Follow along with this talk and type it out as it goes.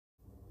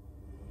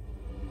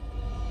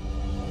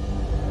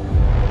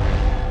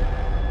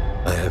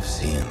have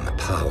seen the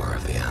power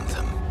of the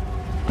Anthem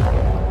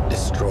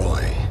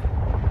destroy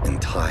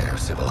entire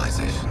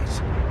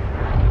civilizations.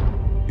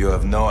 You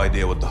have no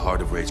idea what the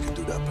Heart of Rage can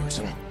do to a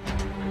person.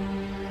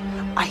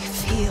 I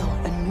feel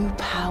a new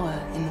power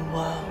in the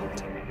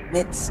world.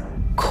 It's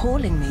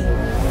calling me.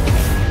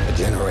 For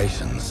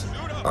generations,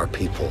 our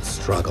people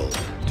struggled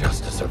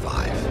just to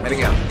survive.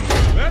 Heading out.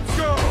 Let's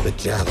go! The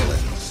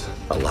javelins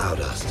allowed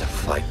us to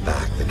fight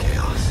back the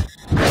chaos.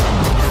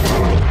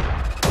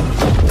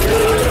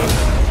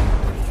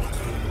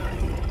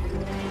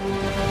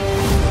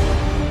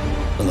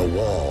 And the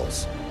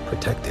walls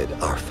protected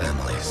our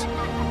families,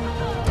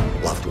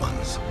 loved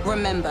ones.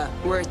 Remember,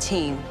 we're a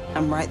team.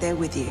 I'm right there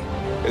with you.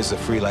 It's a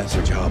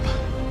freelancer job.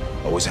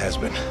 Always has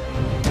been.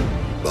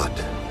 But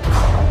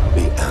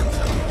the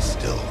Anthem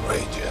still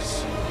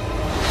rages.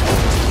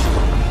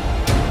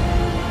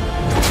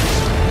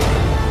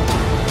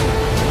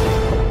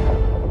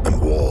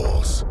 And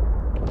walls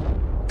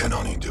can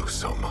only do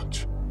so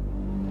much.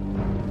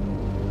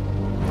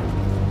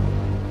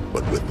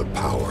 But with the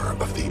power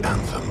of the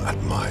Anthem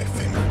at my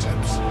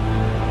fingertips,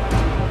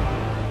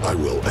 I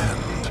will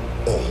end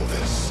all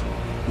this.